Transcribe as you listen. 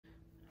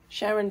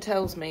Sharon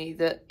tells me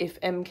that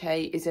if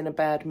MK is in a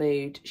bad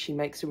mood, she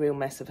makes a real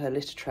mess of her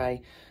litter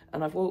tray.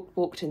 And I've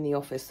walked in the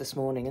office this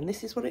morning and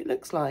this is what it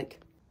looks like.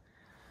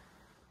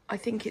 I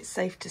think it's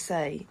safe to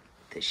say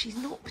that she's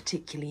not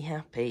particularly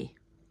happy.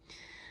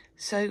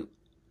 So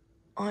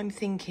I'm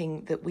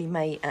thinking that we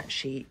may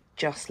actually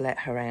just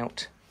let her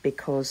out,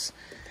 because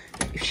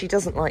if she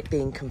doesn't like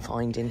being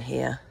confined in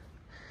here,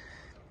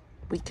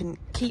 we can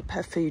keep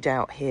her food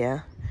out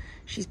here.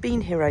 She's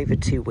been here over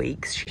 2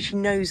 weeks. She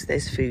knows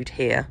there's food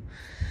here.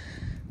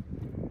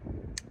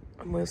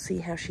 And we'll see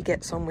how she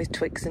gets on with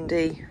Twix and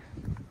D,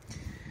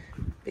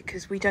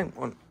 because we don't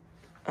want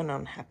an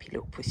unhappy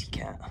little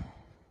pussycat.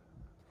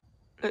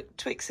 Look,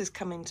 Twix has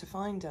come in to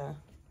find her.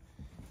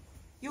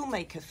 You'll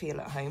make her feel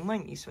at home,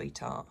 won't you,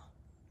 sweetheart?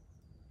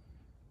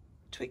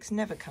 Twix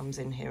never comes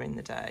in here in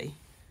the day,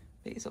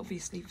 but is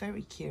obviously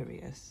very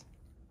curious.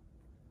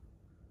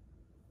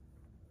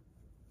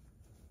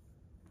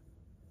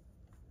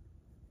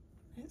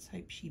 Let's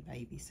hope she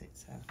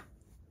babysits her.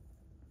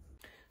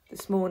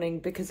 This morning,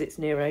 because it's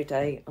Nero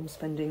Day, I'm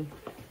spending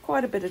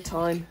quite a bit of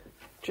time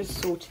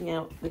just sorting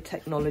out the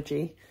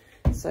technology.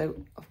 So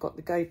I've got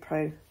the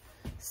GoPro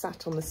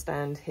sat on the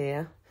stand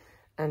here,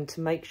 and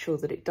to make sure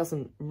that it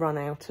doesn't run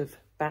out of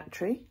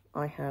battery,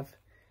 I have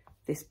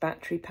this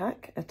battery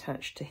pack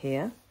attached to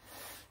here,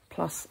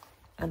 plus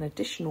an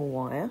additional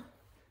wire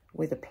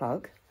with a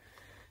plug,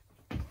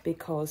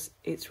 because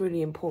it's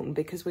really important,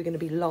 because we're going to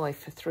be live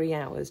for 3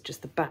 hours.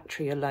 Just the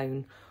battery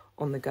alone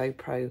on the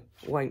GoPro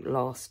won't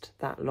last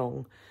that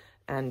long,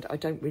 and I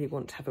don't really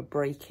want to have a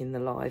break in the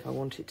live. I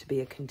want it to be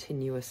a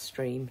continuous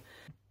stream,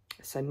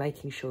 so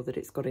making sure that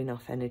it's got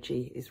enough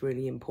energy is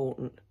really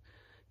important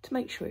to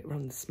make sure it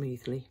runs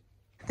smoothly.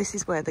 This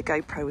is where the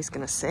GoPro is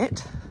going to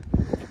sit,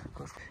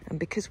 and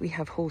because we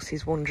have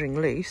horses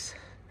wandering loose,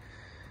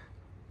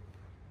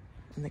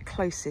 and the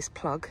closest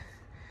plug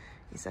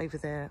is over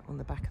there on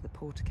the back of the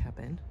porter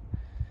cabin,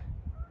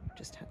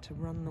 just had to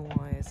run the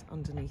wires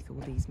underneath all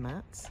these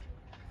mats,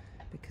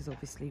 because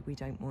obviously we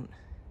don't want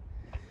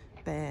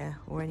Bear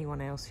or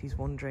anyone else who's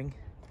wandering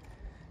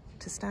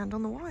to stand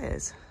on the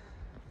wires.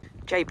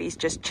 JB's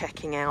just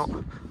checking out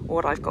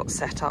what I've got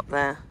set up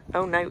there.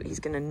 Oh no, he's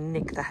going to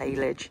nick the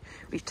haylage.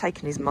 We've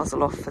taken his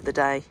muzzle off for the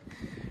day.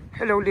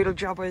 Hello, little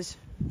jobbers.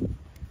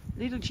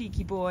 Little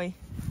cheeky boy.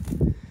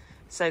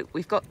 So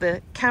we've got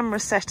the camera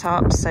set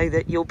up so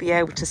that you'll be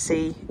able to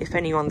see if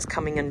anyone's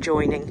coming and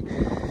joining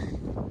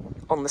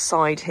on the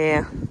side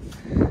here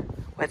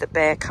where the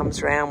bear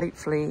comes round.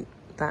 Hopefully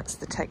that's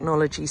the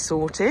technology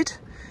sorted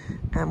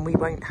and we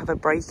won't have a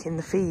break in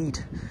the feed,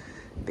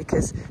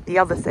 because the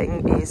other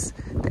thing is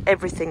that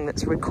everything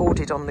that's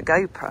recorded on the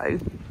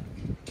GoPro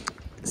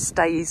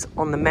stays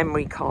on the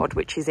memory card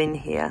which is in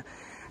here,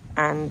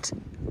 and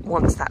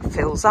once that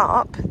fills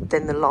up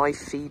then the live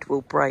feed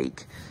will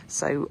break.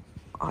 So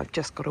I've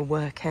just got to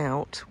work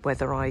out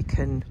whether I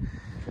can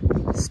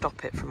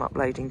stop it from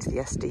uploading to the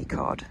SD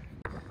card.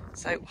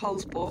 So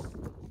Hol's bought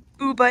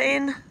Uber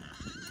in.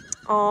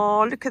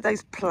 Oh, look at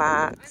those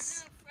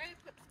plats.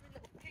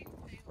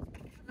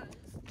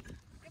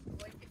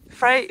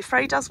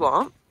 Frey does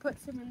what?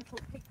 Puts him in little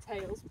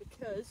pigtails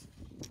because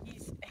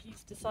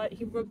he's decided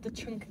he rubbed the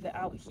chunk of it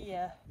out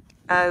here.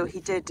 Oh,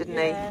 he did, didn't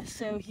he? Yeah,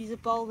 so he's a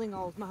balding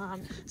old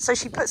man. So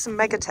she put some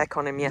Megatech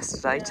on him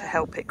yesterday to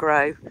help it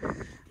grow.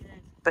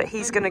 But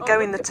he's going to go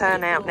in the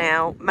turnout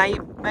now.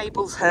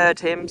 Mabel's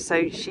heard him,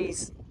 so she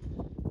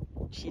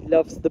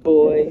loves the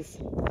boys.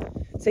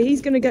 So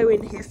he's going to go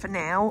in here for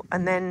now,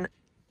 and then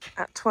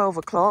at 12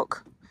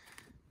 o'clock,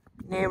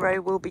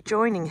 Nero will be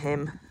joining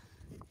him.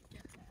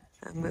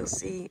 And we'll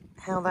see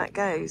how that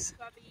goes.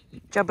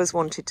 Jubba's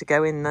wanted to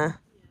go in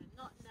there.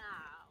 Not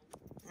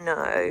now.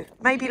 No,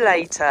 maybe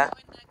later.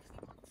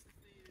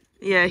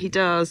 Yeah, he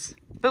does.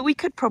 But we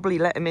could probably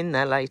let him in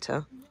there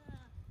later.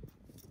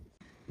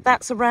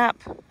 That's a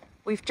wrap.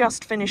 We've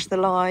just finished the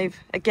live.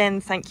 Again,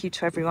 thank you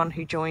to everyone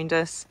who joined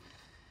us.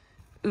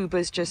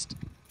 Uber's just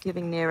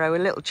giving Nero a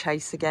little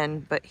chase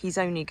again, but he's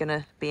only going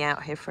to be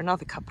out here for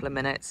another couple of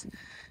minutes,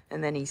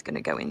 and then he's going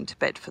to go into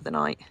bed for the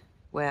night,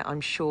 where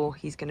I'm sure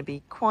he's going to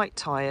be quite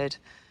tired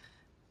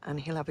and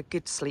he'll have a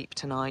good sleep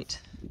tonight.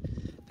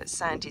 But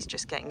Sandy's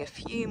just getting a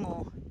few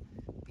more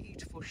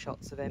beautiful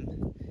shots of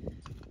him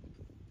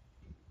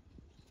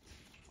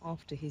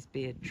after his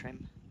beard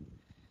trim,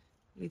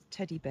 with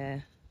Teddy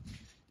Bear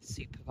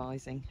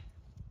supervising.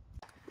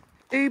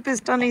 Uber's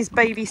done his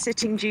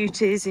babysitting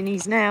duties and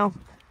he's now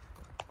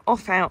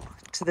off out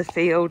to the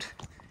field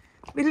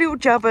with little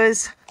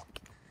Jubbers,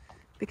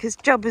 because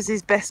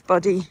Jubbers' best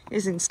buddy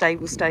is in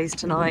stable stays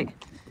tonight,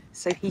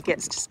 so he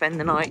gets to spend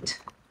the night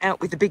out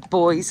with the big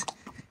boys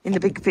in the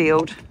big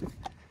field.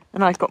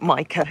 And I've got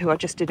Micah, who I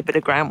just did a bit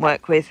of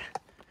groundwork with,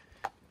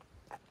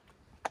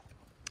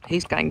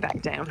 who's going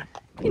back down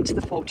into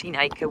the 14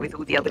 acre with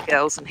all the other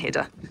girls and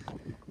Hidda.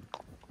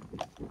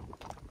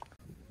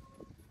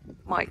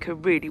 Micah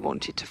really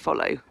wanted to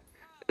follow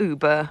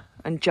Uber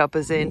and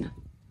Jubbers in.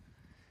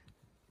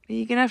 But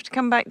you're going to have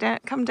to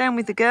come down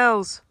with the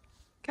girls.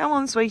 Come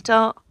on,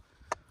 sweetheart.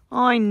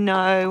 I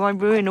know, I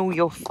ruin all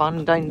your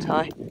fun, don't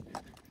I?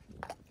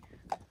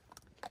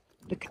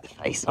 Look at the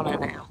face on her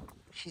now.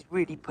 She's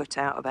really put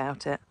out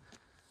about it,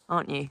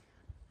 aren't you?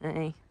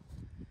 Eh?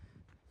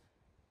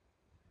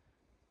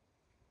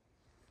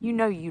 You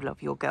know you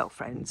love your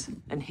girlfriends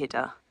and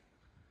Hidda.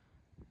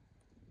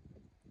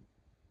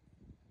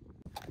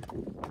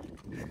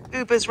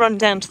 Uber's run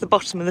down to the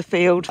bottom of the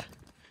field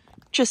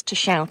just to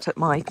shout at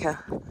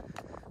Micah.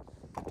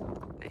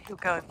 But he'll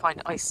go and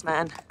find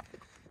Iceman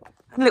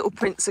and little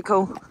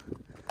Princicle,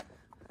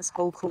 as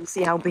Hall calls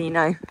the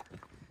albino.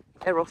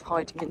 They're off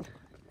hiding in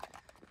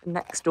the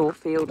next door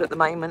field at the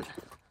moment.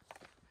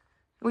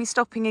 Are we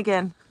stopping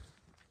again?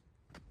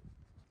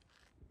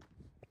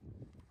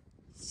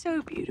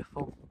 So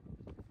beautiful.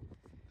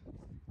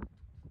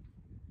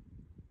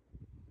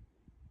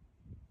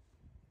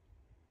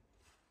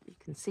 You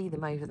can see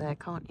them over there,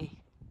 can't you?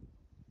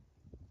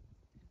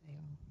 There they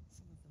are.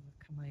 Some of them have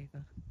come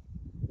over.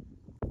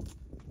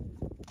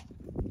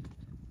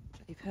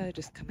 They've heard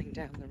us coming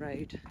down the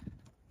road.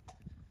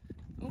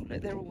 Oh,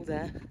 look, they're all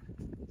there.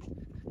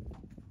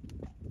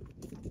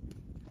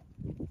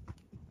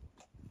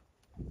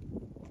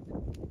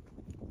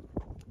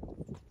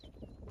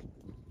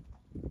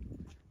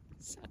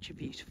 Such a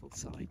beautiful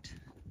sight.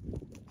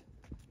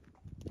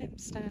 Them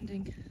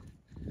standing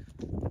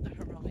on the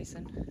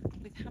horizon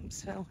with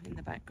Hampsfell in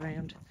the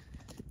background.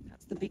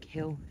 That's the big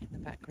hill in the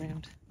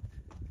background.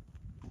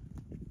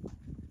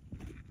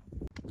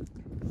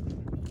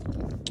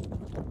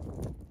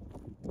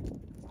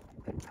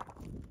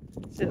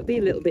 So it'll be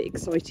a little bit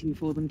exciting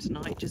for them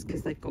tonight just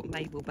because they've got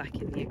Mabel back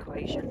in the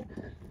equation.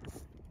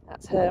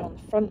 That's her on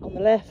the front on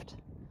the left.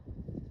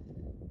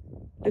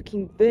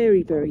 Looking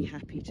very, very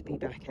happy to be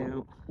back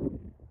out.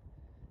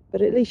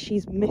 But at least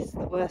she's missed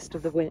the worst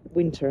of the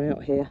winter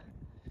out here.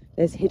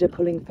 There's Hidda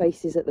pulling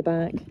faces at the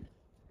back.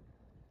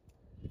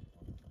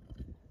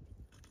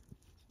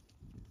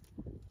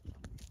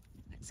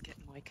 Let's get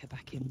Micah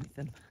back in with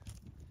them.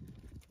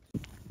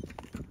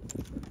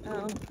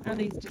 Oh,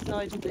 Annie's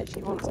decided that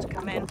she wants to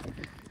come in.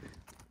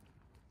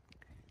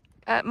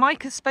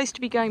 Micah's supposed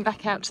to be going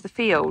back out to the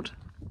field.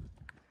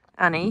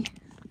 Annie,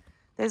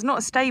 there's not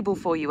a stable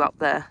for you up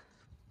there.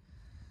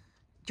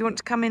 Do you want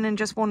to come in and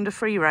just wander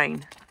free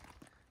rein?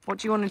 What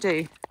do you want to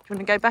do? Do you want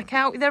to go back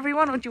out with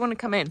everyone, or do you want to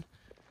come in?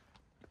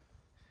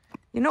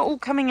 You're not all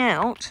coming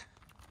out.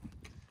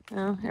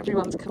 Oh,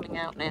 everyone's coming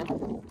out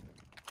now.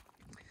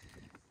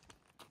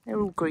 They're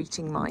all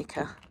greeting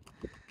Micah.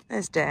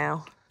 There's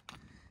Dow.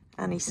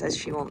 Annie says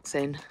she wants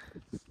in.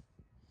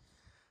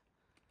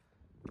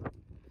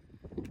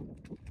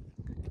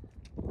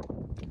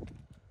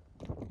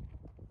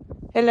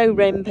 Hello,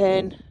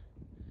 Renpen.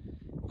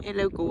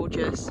 Hello,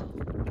 gorgeous.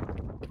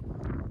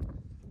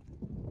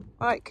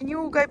 Right, can you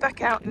all go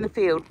back out in the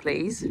field,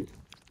 please?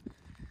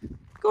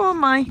 Go on,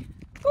 Mai.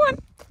 Go on.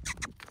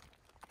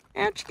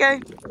 Out you go.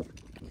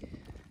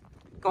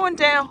 Go on,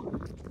 Dow.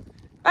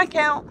 Back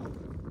out.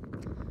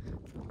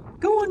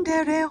 Go on,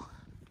 Dow. Go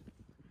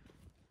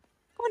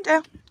on,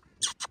 Dow.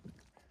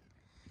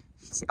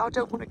 I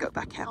don't want to go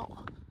back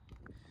out.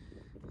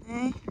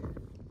 Eh?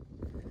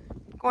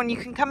 Go on, you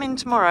can come in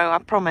tomorrow, I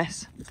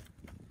promise.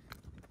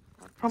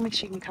 I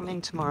promise you can come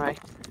in tomorrow.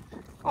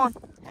 Go on,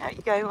 out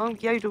you go. Oh,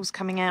 Yodel's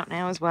coming out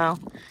now as well.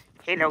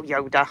 Hello,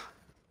 Yoda.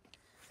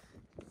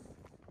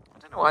 I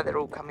don't know why they're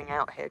all coming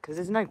out here, because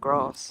there's no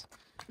grass.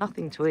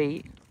 Nothing to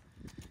eat.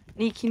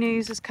 Neeky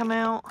News has come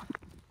out.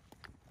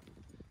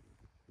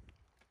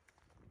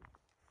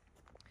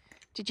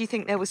 Did you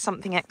think there was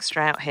something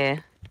extra out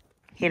here?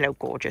 Hello,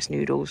 gorgeous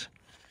noodles.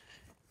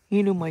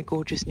 Hello, my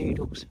gorgeous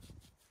noodles.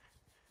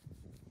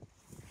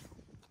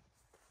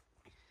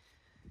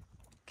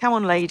 Come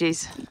on,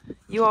 ladies.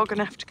 You are going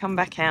to have to come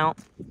back out.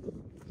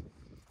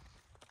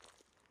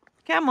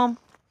 Come on.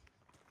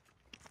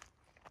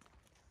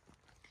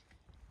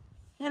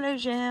 Hello,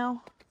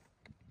 Zhao.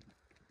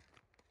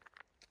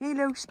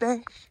 Hello,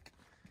 Spesh.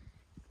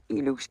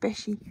 Hello,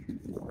 Speshy.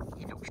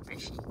 Hello,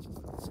 Speshy.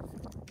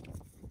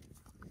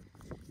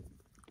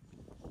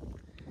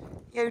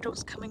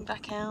 Yodel's coming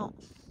back out.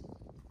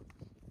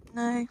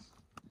 No.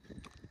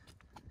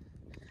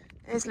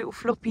 There's little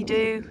Floppy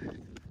Doo.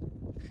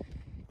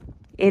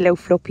 Hello,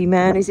 Floppy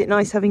man. Is it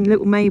nice having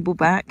little Mabel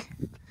back?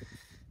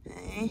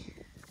 Hey.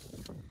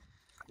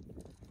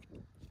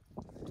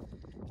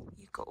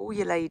 You've got all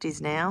your ladies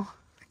now.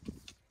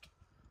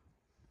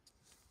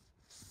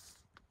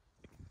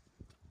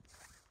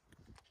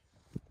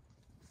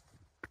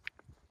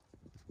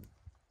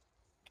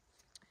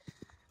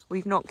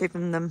 We've not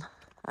given them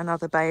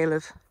another bale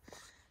of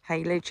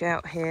haylage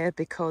out here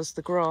because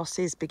the grass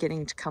is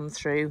beginning to come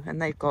through, and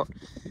they've got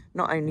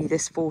not only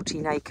this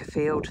 14-acre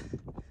field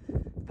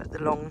but the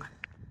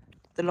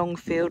long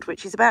field,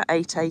 which is about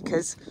 8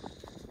 acres.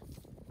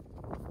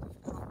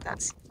 Oh,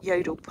 that's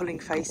Yodel pulling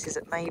faces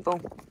at Mabel.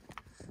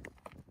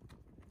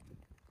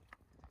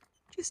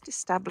 Just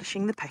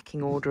establishing the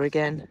pecking order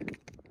again.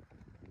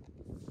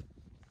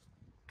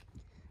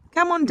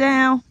 Come on,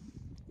 Dow.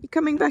 You're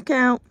coming back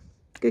out.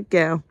 Good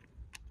girl.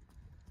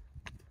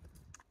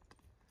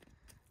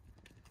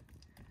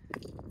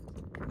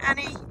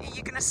 Are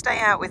you going to stay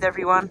out with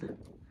everyone?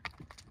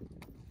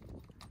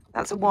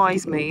 That's a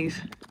wise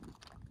move.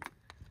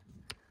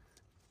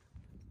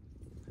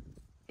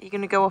 Are you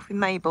going to go off with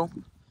Mabel?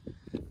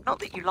 Not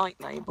that you like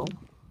Mabel.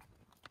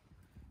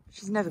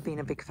 She's never been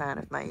a big fan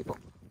of Mabel.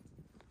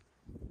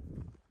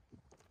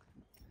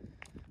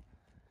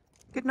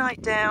 Good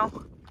night, Dal.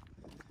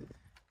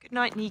 Good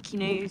night, Neeky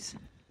News.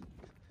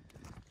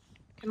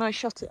 Can I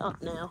shut it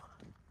up now?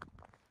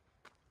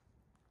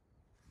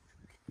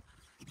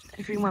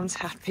 Everyone's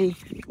happy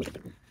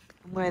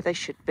and where they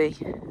should be.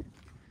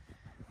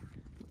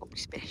 Oh,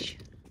 spish.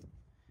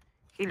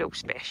 Hello,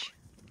 spish.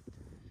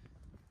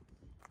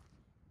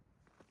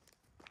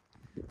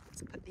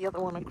 Let's put the other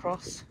one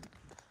across.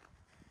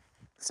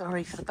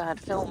 Sorry for the bad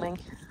filming.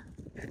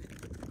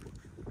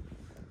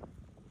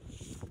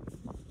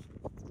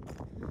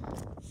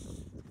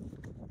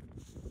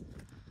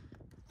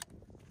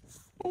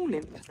 All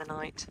in for the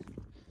night.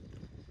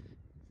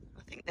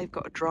 I think they've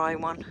got a dry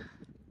one.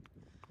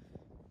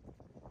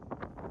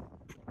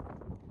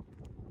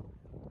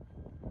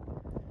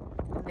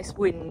 And this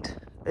wind,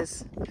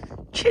 as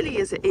chilly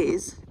as it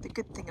is, the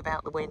good thing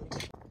about the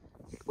wind,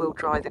 it will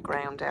dry the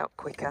ground out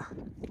quicker.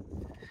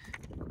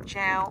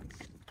 Ciao.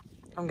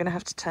 I'm going to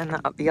have to turn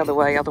that up the other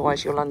way,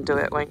 otherwise you'll undo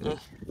it, won't you?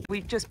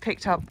 We've just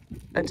picked up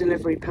a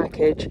delivery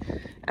package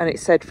and it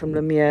said from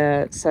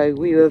Lemire, so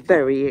we were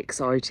very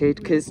excited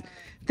because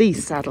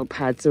these saddle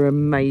pads are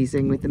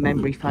amazing with the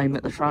memory foam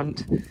at the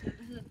front. There's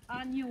an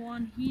Anya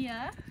one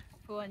here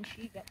for when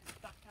she gets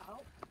back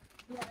out.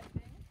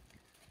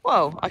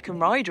 Well, I can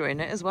ride her in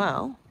it as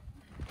well.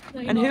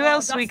 No, And who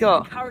else we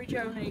got? Carriage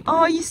only.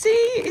 Oh, you see,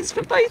 it's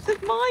for both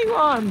of my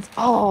ones.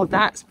 Oh,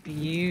 that's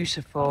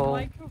beautiful.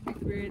 Mike will be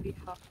really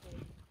happy.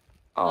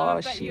 Oh,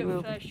 I bet she you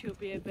will. at first she'll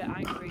be a bit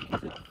angry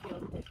because it'll feel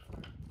different.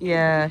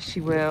 Yeah,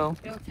 she will.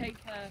 It'll take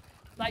her,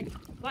 like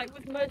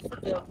with most of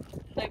them,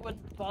 they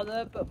wouldn't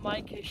bother, but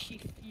Micah, she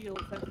feels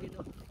every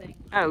little thing.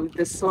 Oh,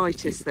 the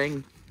slightest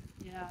thing.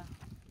 Yeah.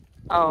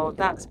 Oh,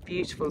 that's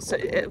beautiful. So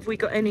have we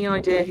got any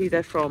idea who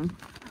they're from?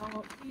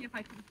 I'll see if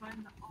I can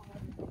find that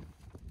on.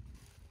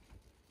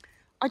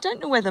 I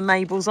don't know whether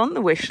Mabel's on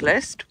the wish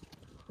list.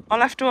 I'll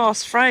have to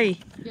ask Frey.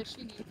 Yeah,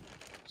 she needs it.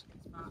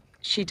 She's back.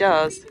 She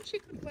does. Even she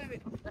could wear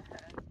it up the hair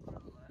as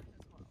well.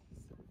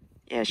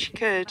 Yeah, she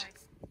could.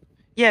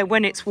 Yeah,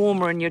 when it's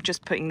warmer and you're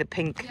just putting the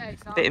pink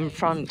bit in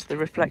front, the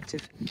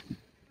reflective.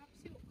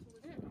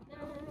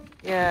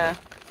 Yeah.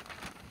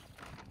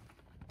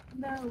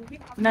 No, we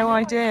have No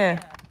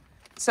idea.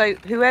 So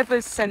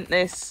whoever's sent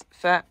this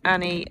for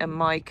Annie and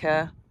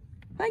Micah,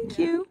 thank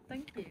you.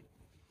 Thank you.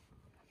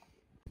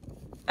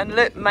 And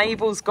look,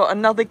 Mabel's got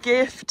another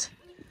gift.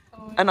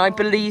 Oh, And I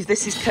believe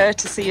this is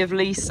courtesy of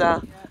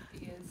Lisa.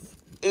 yeah,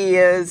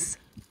 Ears.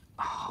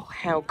 Oh,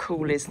 how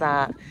cool is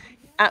that?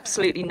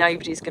 Absolutely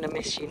nobody's going to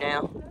miss you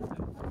now.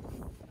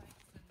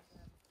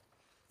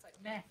 It's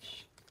like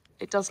mesh.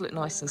 It does look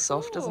nice and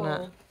soft, doesn't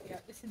it? Yeah,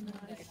 this is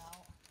nice.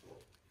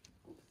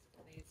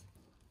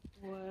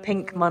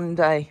 Pink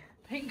Monday.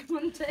 Pink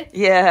Monday.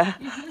 Yeah.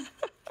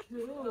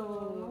 Cool.